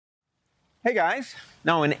Hey guys,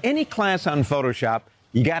 now in any class on Photoshop,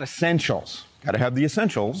 you got essentials. Got to have the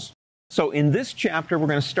essentials. So in this chapter, we're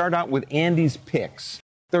going to start out with Andy's picks.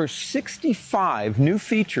 There are 65 new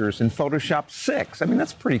features in Photoshop 6. I mean,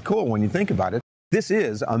 that's pretty cool when you think about it. This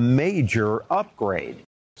is a major upgrade.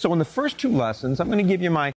 So in the first two lessons, I'm going to give you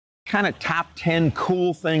my kind of top 10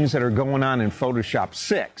 cool things that are going on in Photoshop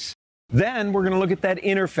 6. Then we're going to look at that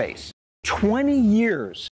interface. 20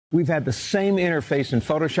 years we've had the same interface in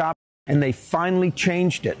Photoshop, and they finally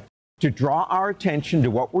changed it to draw our attention to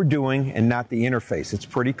what we're doing and not the interface. It's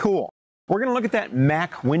pretty cool. We're going to look at that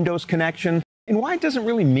Mac-Windows connection and why it doesn't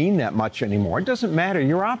really mean that much anymore. It doesn't matter,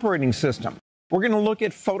 your operating system. We're going to look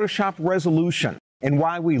at Photoshop resolution and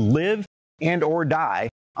why we live and or die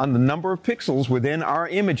on the number of pixels within our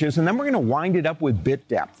images, and then we're going to wind it up with bit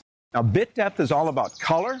depth. Now, bit depth is all about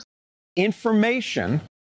color, information,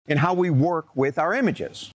 and how we work with our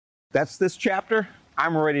images. That's this chapter.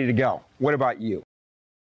 I'm ready to go. What about you?